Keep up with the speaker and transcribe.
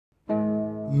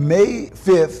May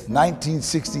 5th,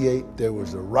 1968, there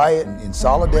was a riot in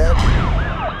Soledad,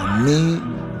 and me,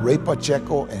 Ray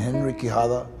Pacheco, and Henry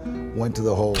Quijada went to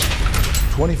the hole.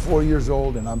 24 years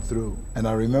old, and I'm through. And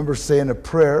I remember saying a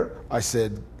prayer. I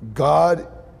said, God,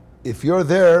 if you're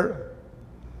there,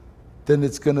 then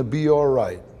it's gonna be all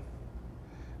right.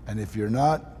 And if you're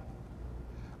not,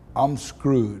 I'm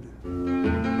screwed.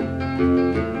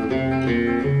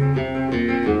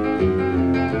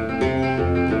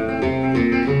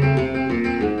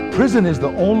 Prison is the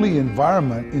only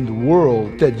environment in the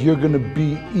world that you're gonna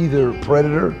be either a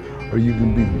predator or you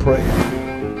can be the prey.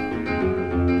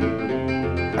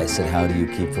 I said, how do you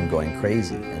keep from going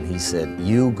crazy? And he said,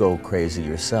 you go crazy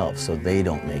yourself so they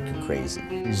don't make you crazy.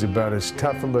 He's about as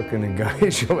tough a looking a guy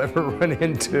as you'll ever run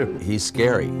into. He's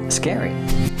scary. Scary.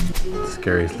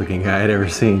 Scariest looking guy I'd ever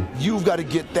seen. You've got to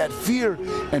get that fear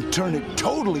and turn it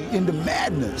totally into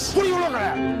madness. What are you looking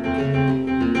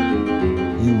at?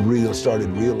 You started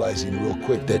realizing real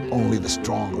quick that only the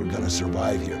strong are gonna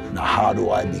survive here. Now, how do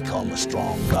I become a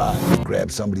strong guy?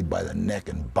 Grab somebody by the neck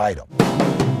and bite them.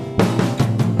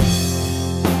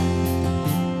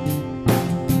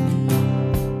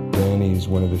 Danny is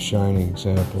one of the shining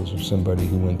examples of somebody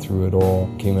who went through it all,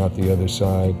 came out the other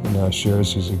side, and now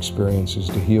shares his experiences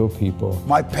to heal people.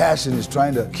 My passion is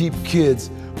trying to keep kids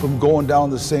from going down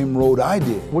the same road I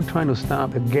did. We're trying to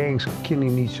stop the gangs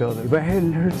killing each other. If I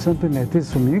hadn't heard something like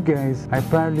this from you guys, I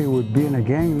probably would be in a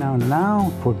gang now.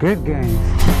 Now, forget gangs.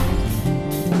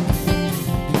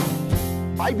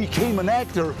 I became an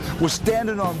actor, was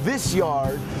standing on this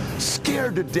yard,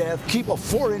 scared to death, keep a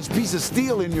 4-inch piece of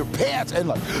steel in your pants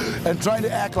and trying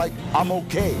to act like I'm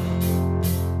okay.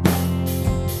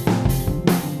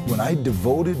 When I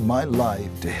devoted my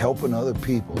life to helping other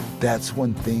people, that's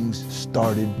when things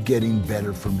started getting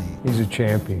better for me. He's a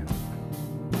champion.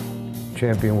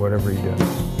 Champion whatever he does.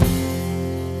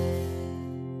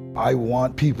 I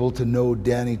want people to know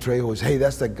Danny Trejo is, hey,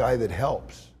 that's the guy that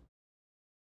helps.